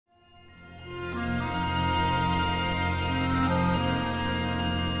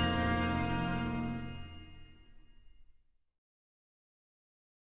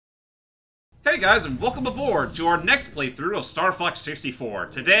Hey guys, and welcome aboard to our next playthrough of Star Fox 64.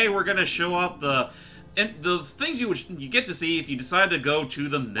 Today we're going to show off the things you get to see if you decide to go to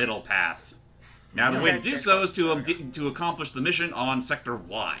the middle path. Now the way to do so is to accomplish the mission on Sector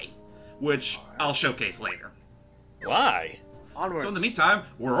Y, which I'll showcase later. Why? Onwards. So in the meantime,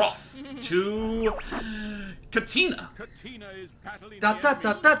 we're off to Katina.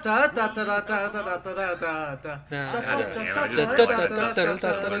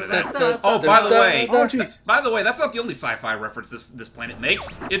 Oh, by the way, that's not the only sci-fi reference this planet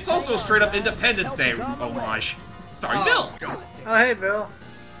makes. It's also a straight-up Independence Day homage, starring Bill. Oh, hey, Bill.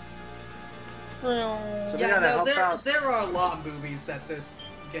 So Yeah, no, there are a lot of movies that this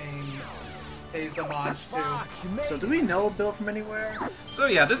game pays homage to. So do we know Bill from anywhere? So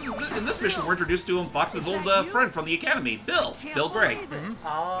yeah, in this mission we're introduced to Fox's old friend from the Academy, Bill Gray,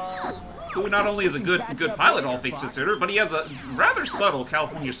 who not only is a good pilot, all things considered, but he has a rather subtle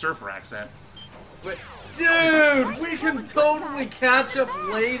California surfer accent. But, dude, we can totally catch up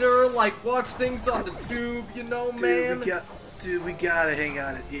later, like watch things on the tube, you know, man. We gotta hang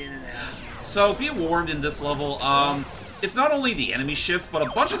out at In and Out. So be warned, in this level, it's not only the enemy ships, but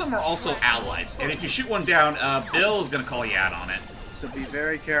a bunch of them are also allies. And if you shoot one down, Bill is going to call you out on it. So be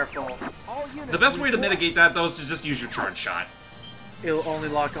very careful. The best way to mitigate that, though, is to just use your charge shot. It'll only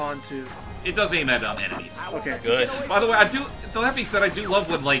lock on to... It does aim at enemies. Okay. Good. By the way, that being said, I do love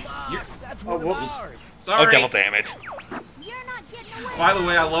when, like... Oh, whoops. Sorry. Oh, devil damn it. By the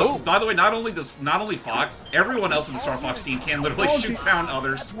way, By the way, not only Fox, everyone else in the Star Fox team can literally shoot down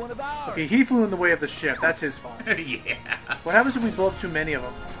others. Okay, he flew in the way of the ship. That's his fault. Yeah. What happens if we blow up too many of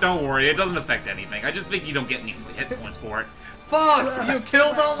them? Don't worry, it doesn't affect anything. I just think you don't get any hit points for it. Fox, you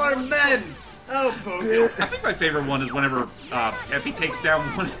killed all our men! Oh, bogus. I think my favorite one is whenever Peppy takes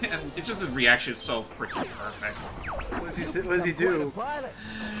down one, and it's just his reaction is so freaking perfect. What does he do?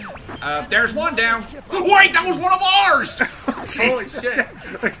 There's one down. Wait, that was one of ours! Holy shit.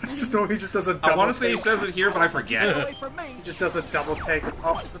 He just does a double I want to say he take. said it here, but I forget. He just does a double take.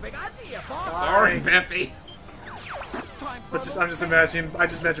 Oh, Sorry, Peppy. but I just imagine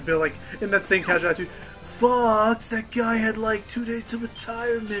Bill like in that same casual attitude. Fox, that guy had like 2 days to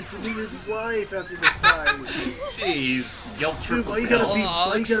retirement to meet his wife after the fight. Jeez, guilt trip. Dude, why you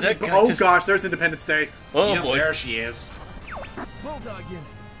gotta be? Oh gosh, there's Independence Day. Oh, Yep, boy. there she is. Bulldog unit.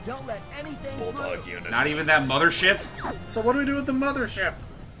 Don't let anything Bulldog unit. Not even that mothership. So what do we do with the mothership?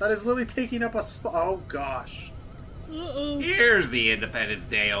 That is literally taking up a spot. Oh gosh. Here's the Independence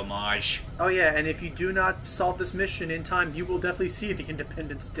Day homage. Oh yeah, and if you do not solve this mission in time, you will definitely see the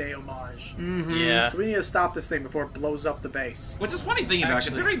Independence Day homage. Yeah. So we need to stop this thing before it blows up the base. Which is funny thinking about,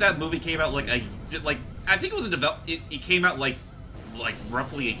 considering that movie came out like I think it was it came out like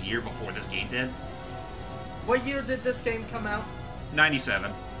roughly a year before this game did. What year did this game come out? 97.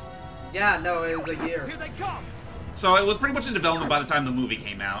 Yeah, no, it was a year. Here they come. So it was pretty much in development by the time the movie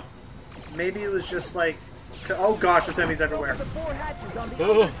came out. Maybe it was just like, oh gosh, there's enemies everywhere. The four hatches on the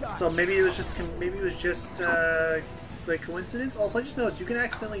Oh. other side. So maybe it was just like coincidence. Also, I just noticed you can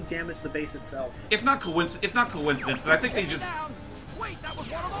accidentally damage the base itself. If not coincidence, then I think they just... Down. Wait, that was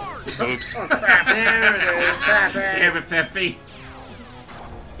one of ours. Oops. Oh crap! There it is. Damn it, Peppy.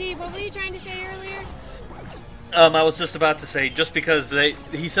 Steve, what were you trying to say earlier? I was just about to say, just because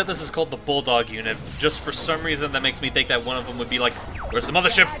he said this is called the Bulldog unit, just for some reason that makes me think that one of them would be like, where's the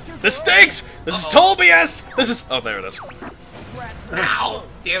mothership? This stinks! This is total BS! This is... Oh, there it is. Ow!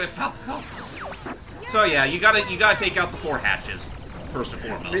 Damn it, Falco. So yeah, you gotta take out the 4 hatches, first and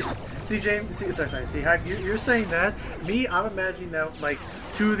foremost. See, James. See, you're saying that. Me, I'm imagining that like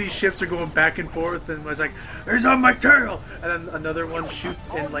 2 of these ships are going back and forth, and was like, "There's on my tail," and then another one shoots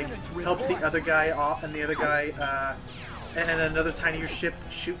and like helps the other guy off, and the other guy, and then another tinier ship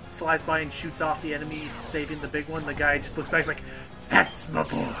flies by and shoots off the enemy, saving the big one. The guy just looks back, he's like, "That's my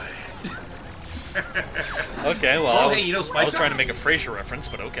boy." Okay, well, Oh, I hey, was trying to make a Frasier reference,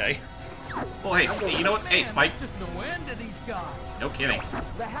 but okay. Well, hey, you know what? Hey, Spike. There's no end to these guys. No kidding.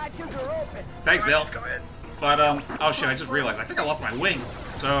 The hatches are open. Thanks, Bill. Go ahead. But, oh shit, I just realized. I think I lost my wing.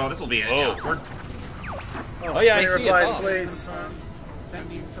 So, this will be awkward. Oh, yeah, I Send see, replies, it's off. please.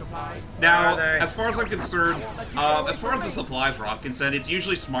 Now, Are they? as far as I'm concerned, as far as the supplies are concerned, it's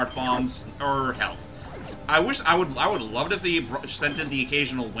usually smart bombs or health. I would love it if they sent in the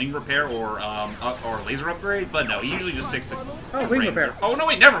occasional wing repair or laser upgrade, but no, he usually just sticks to wing range. repair. Oh no,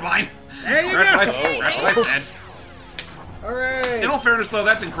 wait, never mind. There you That's go. what I said. Alright. In all fairness, though,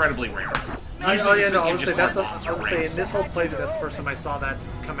 that's incredibly rare. Oh yeah, no, I was Usually saying just I was smart saying bombs. this whole playthrough, that's the first time I saw that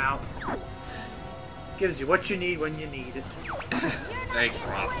come out. Gives you what you need when you need it. Thanks,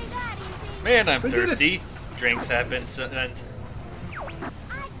 Rob. Man, I'm We did it. thirsty. Drinks have been sent.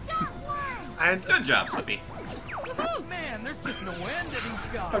 And Good job, Slippy. Man, there's just no end to these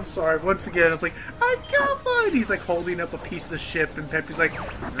guys. I'm sorry, once again, it's like, I got one! He's like holding up a piece of the ship, and Peppy's like,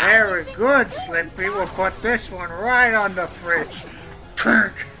 very good, Slippy, we'll put this one right on the fridge.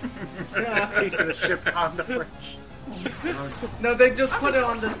 Piece of the ship on the fridge. No, they just put it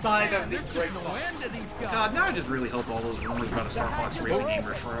on the side of the Great No end Fox. to these guys. God, now I just really hope all those rumors about a Star Fox Racing game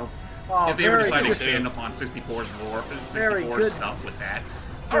are true. Oh, If they ever very decide to good. expand upon 64's lore, Very 64 good. stuff with that.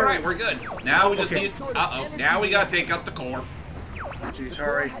 Alright, we're good. Now we just Okay. need... Uh-oh. Now we gotta take out the core. Jeez,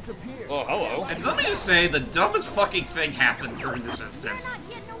 hurry. Oh, hello. And let me just say, the dumbest fucking thing happened during this instance.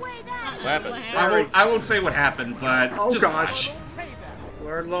 What happened? I won't say what happened, but Oh, just gosh. watch.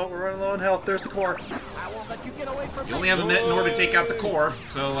 We're running low on health. There's the core. I won't let you get away from You only have a minute in order to take out the core,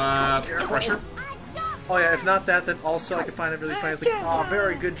 so, refresher. Oh yeah, if not that, then also I can find it really funny. It's like, oh,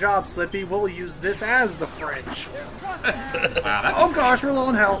 very good job, Slippy. We'll use this as the fridge. Wow, that Oh gosh, we're low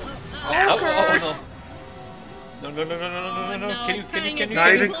on health. Oh, no. No, no, no, no, no, no, no, no. Can you,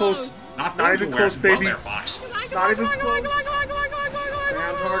 Not even close. Not Not even close, baby. There, Fox. Not even close. Stay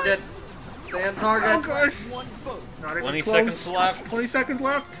on target. Stay on Oh target. gosh. one foot. Not even 20 close. seconds left. 20 seconds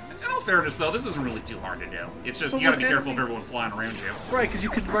left. In all fairness, though, this isn't really too hard to do. It's just, But you gotta with be careful of enemies- everyone flying around you. Right, because you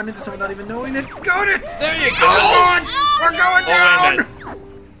could run into someone not even knowing it. Got it! There you go. We're going Oh, down! wait a minute.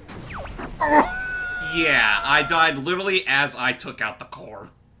 Oh. Yeah, I died literally as I took out the core.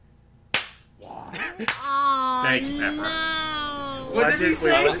 Oh, Thank you, Pepper. no. What did he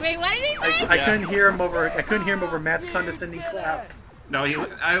say? Wait, what did he say? I couldn't hear him over. I couldn't hear him over Matt's condescending clap. No,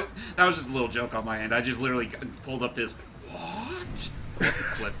 that was just a little joke on my end. I just literally pulled up this, what?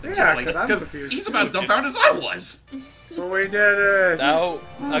 Clip. Yeah, 'cause I'm confused. he's about as dumbfounded as I was. But we did it. Now,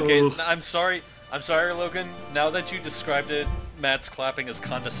 okay, I'm sorry, Logan. Now that you described it, Matt's clapping as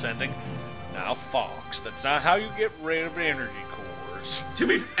condescending. Now, Fox, that's not how you get rid of energy cores. To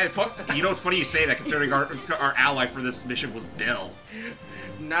be, you know, it's funny you say that, considering our ally for this mission was Bill.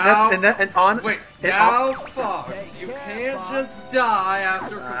 Now, Wait, now, Fox, you can't just die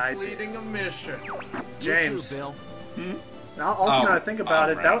after I- completing a mission. James. Bill. Now, also, Oh, now I think about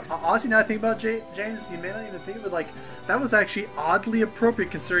it, right. honestly, now I think about James, you may not even think of it, like, that was actually oddly appropriate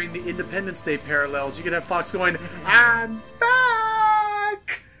considering the Independence Day parallels. You could have Fox going, I'm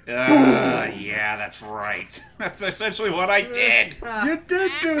back! Yeah, that's right. That's essentially what I did. You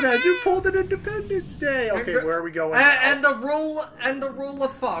did do that! You pulled an Independence Day! Okay, where are we going? And the role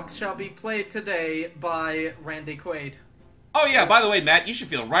of Fox shall be played today by Randy Quaid. Oh yeah, by the way, Matt, you should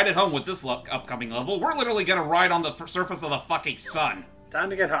feel right at home with this upcoming level. We're literally gonna ride on the surface of the fucking sun. Time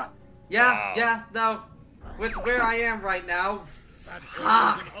to get hot. Yeah, Wow. yeah, no. With where I am right now.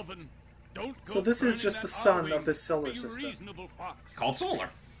 So this is just the sun of this solar system. Called solar.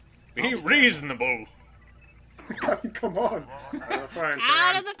 Be reasonable. I mean, come on.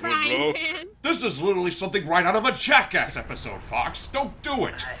 Out of the frying Lord. pan. This is literally something right out of a Jackass episode, Fox. Don't do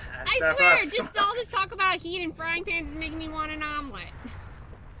it. I swear, just all this talk about heat and frying pans is making me want an omelet.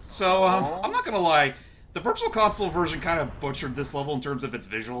 So, I'm not gonna lie. The Virtual Console version kind of butchered this level in terms of its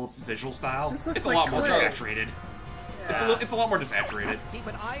visual style. Just looks It's a like lot more clay. desaturated. It's a lot more desaturated. Keep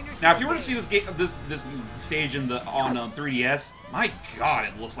an eye on your Now, if you were to see this this stage on 3DS, my God,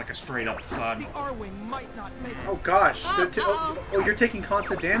 it looks like a straight up sun. The R-Wing might not make it. Oh gosh, Uh-oh. you're taking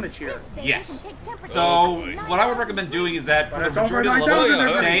constant damage here. Yes. Oh, So, boy. what I would recommend doing is that for But the it's over majority of the 9,000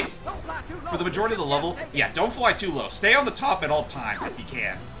 level, stay degrees. Don't fly too low. for the majority of the level. Yeah, don't fly too low. Stay on the top at all times if you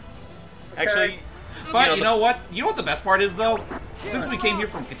can. Actually, But You you know, know what? You know what the best part is though? Since we came here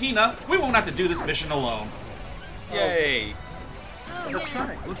from Katina, we won't have to do this mission alone. yay. Oh, That's yeah.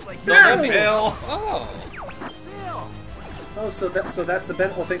 right. Looks like There's Bill! Bill. Oh. Bill. Oh, so that's the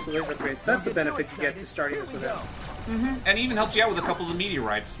benefit. Oh, thanks for the laser upgrades. That's the benefit you get to starting this with it. And even helps you out with a couple of the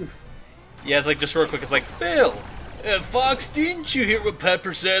meteorites. Yeah, it's like, just real quick, it's like, Bill, Fox, didn't you hear what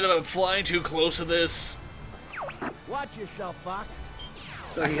Pepper said about flying too close to this? Watch yourself, Fox.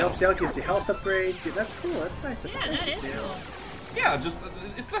 So he helps you out, gives you health upgrades. Yeah, that's cool. That's nice. Yeah, that is cool. Yeah, just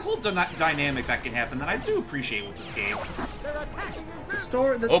it's the whole dynamic that can happen that I do appreciate with this game. They're attacking The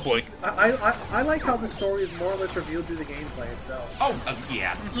story. Oh boy. I like how the story is more or less revealed through the gameplay itself. Oh,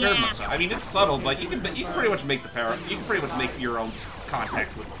 yeah, very Yeah. much so. I mean, it's subtle, but you can pretty much make you can pretty much make your own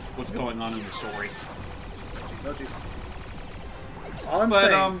context with what's going on in the story. Jeez, oh jeez. All I'm But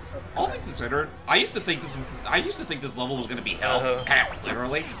saying. all things considered, I used to think this level was going to be hell,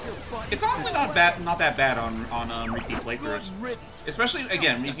 literally. It's honestly not that bad on repeat playthroughs. Especially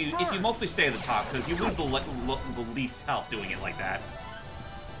again, if you mostly stay at the top, because you lose the least health doing it like that.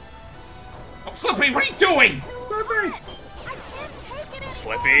 Oh, Slippy, what are you doing? Slippy!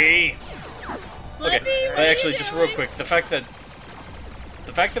 Slippy! Flippy, Okay, what are you actually, just real doing? quick, the fact that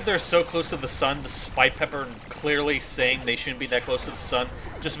The fact that they're so close to the sun, despite Pepper clearly saying they shouldn't be that close to the sun,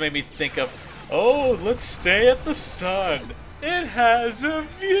 just made me think of, oh, let's stay at the sun. It has a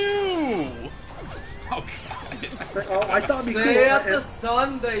view. Oh, God. It's like, oh, I thought it'd be cool. Stay at the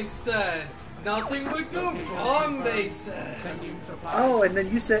sun, they said. Nothing would go wrong, they said. Oh, and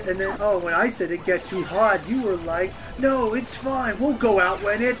then you said, oh, when I said it get too hot, you were like, no, it's fine. We'll go out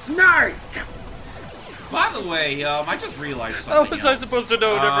when it's night. By the way, I just realized How something was I else. supposed to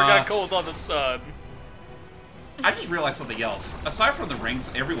know it never got cold on the sun? I just realized something else. Aside from the rings,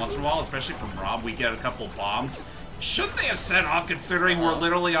 every once in a while, especially from Rob, we get a couple bombs. Shouldn't they have set off, considering we're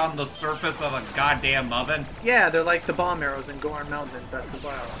literally on the surface of a goddamn oven? Yeah, they're like the bomb arrows in Gorn Mountain in Breath of the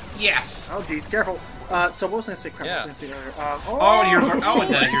Wild. Yes. Oh, geez, careful. So what was I going to say? Crap, Yeah. what was I going to say earlier? Oh,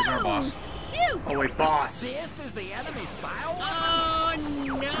 and here's our boss. Shoot! Oh, wait, boss. This is the enemy file. Oh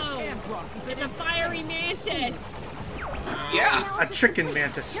no! It's a fiery mantis. Yeah. A chicken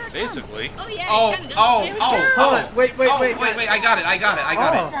mantis. Basically. Oh yeah. Oh, it kinda does. oh, There we oh, go. Hold on, wait, wait, I got it.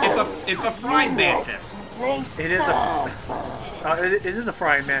 Oh. It's a fried mantis. It is a... it is a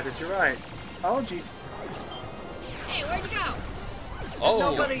frying mantis, you're right. Oh, jeez. Hey, where'd you go? Oh.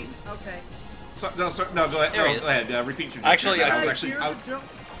 Nobody. Okay. No, go ahead. There he No, is. go ahead. Repeat your joke. Actually, I was Guys, actually. hear the joke?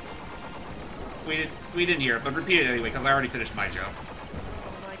 We didn't hear it, but repeat it anyway because I already finished my joke.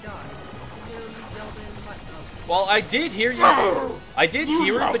 Oh my god. You yelled in my- oh. Well, I did hear you. I did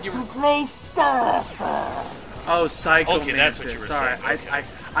hear it, but you were... Oh, Psycho Okay, that's what you Mantis. were Sorry, saying, okay.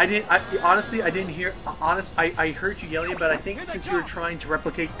 I didn't. Honestly, I didn't hear. I heard you yelling, but I think since you were trying to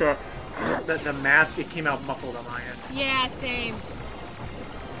replicate the mask, it came out muffled on my end. Yeah, same.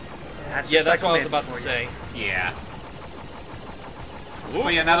 That's Yeah, just that's what I was Psycho about to Mantis say. Yeah. Oh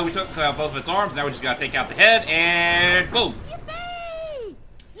yeah. Now that we took both of its arms, now we just gotta take out the head and boom. Yippee!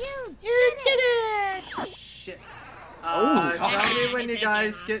 You did it! Shit. Oh, Tell me when you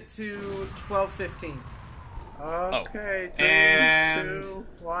guys get to 12:15. Okay, And- 3, 2,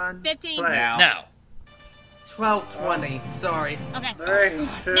 1. 15. Play. Now. 12:20. Sorry. Okay. 3,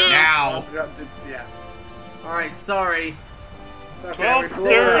 2. Now. Yeah. All right. Sorry. It's okay, we blew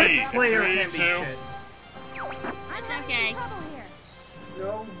it 12:30. up. This player can be 3, 2. shit. It's okay.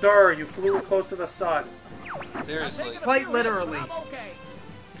 No, Dur, you flew close to the sun. Seriously. Quite literally. I'm okay.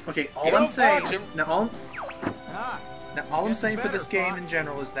 Okay, all You I'm don't saying box him. now, Ah, all I'm Getting saying for better, this game Spock. in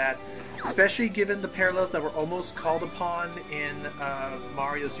general is that, especially given the parallels that were almost called upon in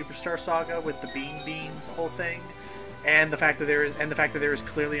Mario Superstar Saga with the beam whole thing, and the fact that there is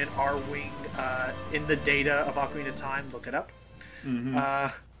clearly an R-wing in the data of Ocarina of Time. Look it up.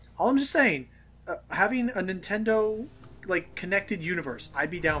 All I'm just saying, having a Nintendo connected universe,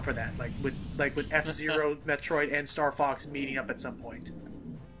 I'd be down for that. Like with F-Zero, Metroid, and Star Fox meeting up at some point.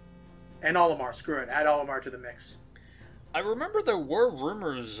 And Olimar, screw it. Add Olimar to the mix. I remember there were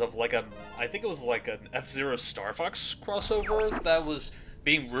rumors of I think it was like an F-Zero Star Fox crossover that was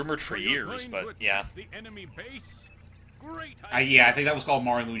being rumored for years, but yeah. The enemy base. Great. Yeah, I think that was called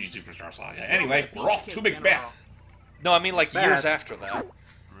Mario and Luigi Superstar Saga. Anyway, we're off to Macbeth. No, I mean like Bad. years after that.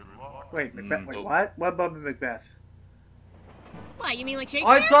 Wait, Macbeth. Wait, oh. what? What about Macbeth? What, you mean like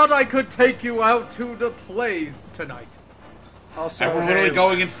Shakespeare? I thought I could take you out to the plays tonight. Also, And we're literally hey,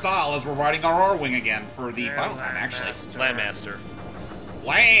 going in style as we're riding our R-Wing again for the Yeah, final time, actually. Landmaster.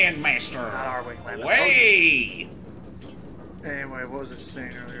 Landmaster! Not R-Wing, Landmaster. Way! Anyway, what was I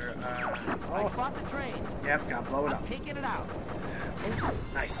saying earlier? I spot the train. Yep, gotta blow it I'm up. taking it out.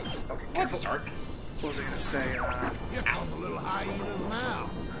 Nice. Okay, Good careful. start. What was I gonna say? Here come the little hyenas now.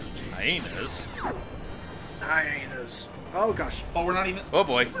 Hyenas. Hyenas. Oh gosh. Oh, we're not even... Oh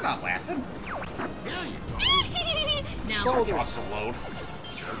boy. We're not laughing. Here you go. No. Drops a load.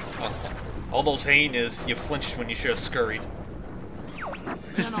 All those hyenas, you flinched when you should have scurried.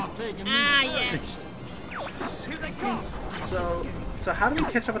 They're not taking me. Ah, yeah. Here they come. So how do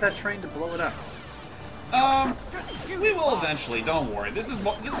we catch up with that train to blow it up? We will eventually, don't worry. This is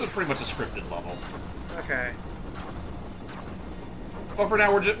pretty much a scripted level. Okay. But for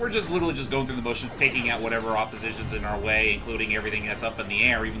now, we're just literally just going through the motions, taking out whatever opposition's in our way, including everything that's up in the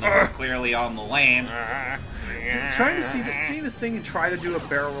air, even though we're clearly on the land. Trying to see this thing and try to do a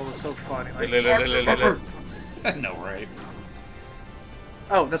barrel roll is so funny. Like, No, right?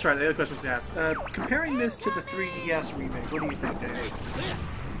 oh, that's right. The other question was going to ask. Comparing this to the 3DS remake, what do you think, Dave?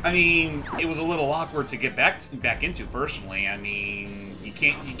 I mean, it was a little awkward to get back into personally. I mean, you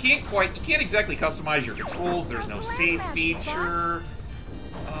can't exactly customize your controls. There's no save feature.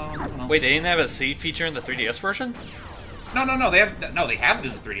 What else? Wait, they didn't have a save feature in the 3DS version? No. They have it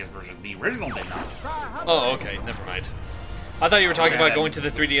in the 3DS version. The original did not. Oh, okay, never mind. I thought you were talking Yeah, about that- going to the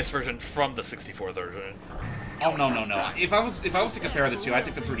 3DS version from the 64 version. Oh no. If I was to compare the two, I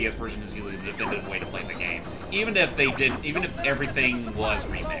think the 3DS version is easily the definitive way to play the game. Even if everything was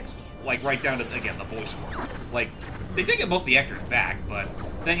remixed, like right down to again the voice work. Like they did get most of the actors back, but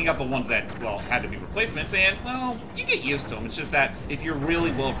then you got the ones that had to be replacements, and well, you get used to them. It's just that if you're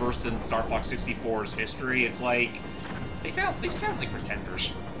really well versed in Star Fox 64's history, it's like they sound like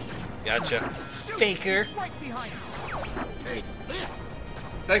pretenders. Gotcha. Faker. Hey, Bill.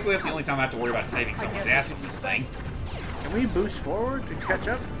 Thankfully, that's the only time I have to worry about saving someone's ass in this thing. Can we boost forward to catch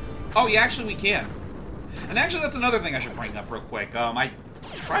up? Oh, yeah, actually we can. And actually, that's another thing I should bring up real quick. I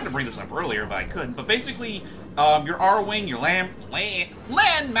tried to bring this up earlier, but I couldn't. But basically, your R-Wing, your Landmaster,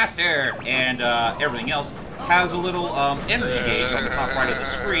 and everything else has a little energy gauge on the top right of the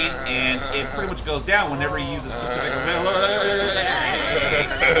screen, and it pretty much goes down whenever you use a specific ability.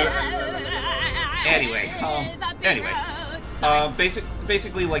 Anyway.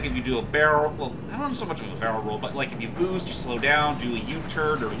 Basically, like if you do a barrel, well, I don't know so much of a barrel roll, but like if you boost, you slow down, do a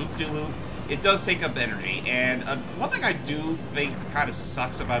U-turn or loop-de-loop, it does take up energy. And one thing I do think kind of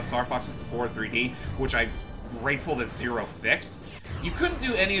sucks about Star Fox 64 3D, which I'm grateful that Zero fixed, you couldn't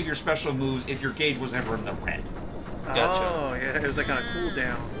do any of your special moves if your gauge was ever in the red. Gotcha. Oh, yeah, it was like on a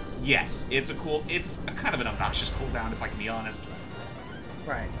cooldown. Yes, it's a kind of an obnoxious cooldown, if I can be honest.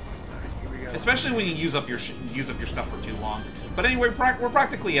 Right. Especially when you use up your stuff for too long. But anyway, we're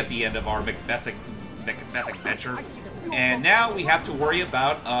practically at the end of our Macbethic adventure, and now we have to worry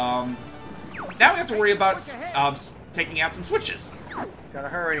about taking out some switches. Gotta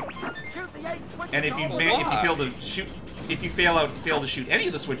hurry. And if you fail to shoot any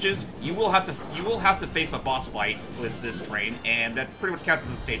of the switches, you will have to face a boss fight with this train, and that pretty much counts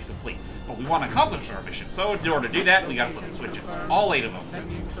as a stage complete. But we want to accomplish our mission, so in order to do that, we gotta flip the switches, all 8 of them.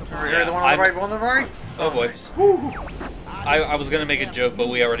 Yeah, the one on the right, one on the right. Oh boy. I was gonna make a joke, but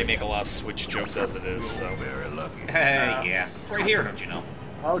we already make a lot of Switch jokes as it is, so. Hey, yeah, it's right here, don't you know?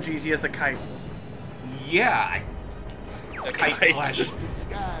 Oh, geez, he has a kite. Yeah, a kite slash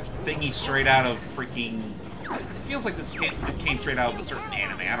thingy straight out of freaking. It feels like this came straight out of a certain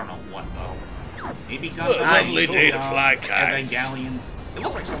anime. I don't know what though. Maybe lovely day to fly kites. Evangelion. It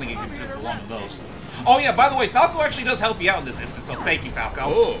looks like something you could just belong to those. Oh yeah, by the way, Falco actually does help you out in this instance, so thank you, Falco.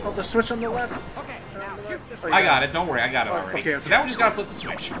 Oh, the switch on the left. I got it. Don't worry, I got it already. Okay. So now we just gotta flip the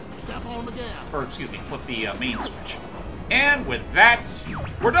switch, Step on the gas. or excuse me, flip the main switch. And with that,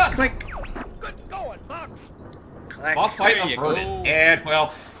 we're done. Click. Good going, Buck. Click. Boss fight There you averted. go. And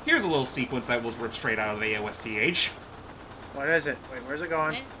well, here's a little sequence that was ripped straight out of AOSTH. What is it? Wait, where's it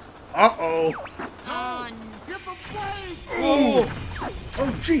going? Eh? Uh-oh. Give him way. Oh.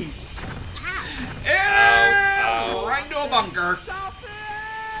 Oh, jeez. And Ow. right into a bunker. Stop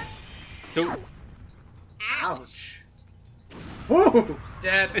it. Dude. Ouch. Whoa.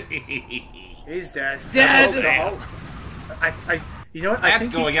 Dead. He's dead. Dead. Oh, you know what? That's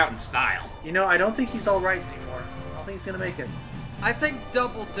going out in style. You know, I don't think he's all right anymore. I don't think he's gonna make it. I think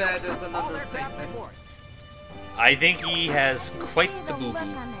double dead is an understatement. I think he has quite the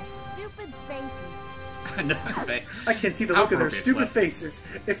boo-boo. I can't see the look of their stupid faces,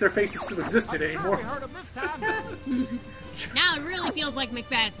 if their faces still existed anymore. Heard him this time. Now it really feels like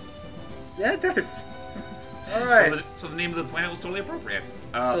Macbeth. Yeah, it does. Alright. So the name of the planet was totally appropriate.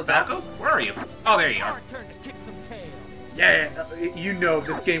 So that Falco, was- where are you? Oh, there you are. Our turn to kick some tail. Yeah, you know if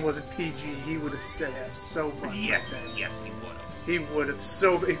this game wasn't PG, he would have said that so much. Yes, like that. yes, he would have. He would have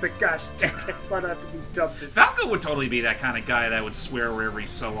so... He's like, gosh dang it, why'd I have to be dubbed in? Falco would totally be that kind of guy that would swear every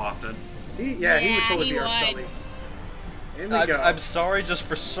so often. He would Yeah, totally he be our would. Sully. Here we go. I'm sorry, just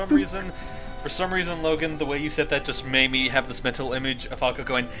for some reason, Logan, the way you said that just made me have this mental image of Falco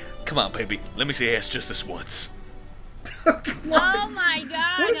going, "Come on, baby, let me see ass just this once." What? Oh my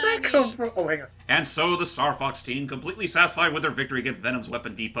god! Where does that honey. come from? Oh, hang on. And so the Star Fox team, completely satisfied with their victory against Venom's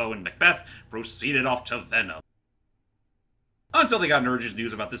Weapon Depot and Macbeth, proceeded off to Venom. Until they got an urgent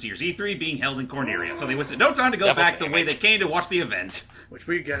news about this year's E3 being held in Corneria, so they wasted no time to go back the way they came to watch the event. Which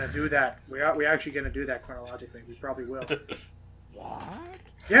we're gonna do that. We're actually gonna do that chronologically. We probably will. What?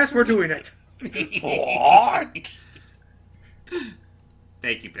 Yes, we're doing it. What?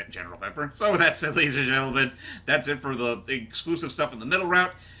 Thank you, General Pepper. So with that said, ladies and gentlemen, that's it for the exclusive stuff in the middle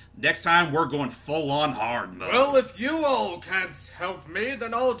route. Next time, we're going full-on hard mode. Well, if you all can't help me,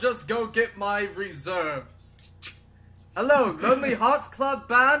 then I'll just go get my reserve. Hello, Lonely Hearts Club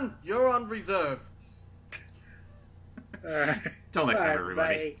band, you're on reserve. Alright. Till next time,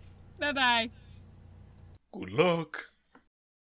 everybody. Bye. Bye bye. Good luck.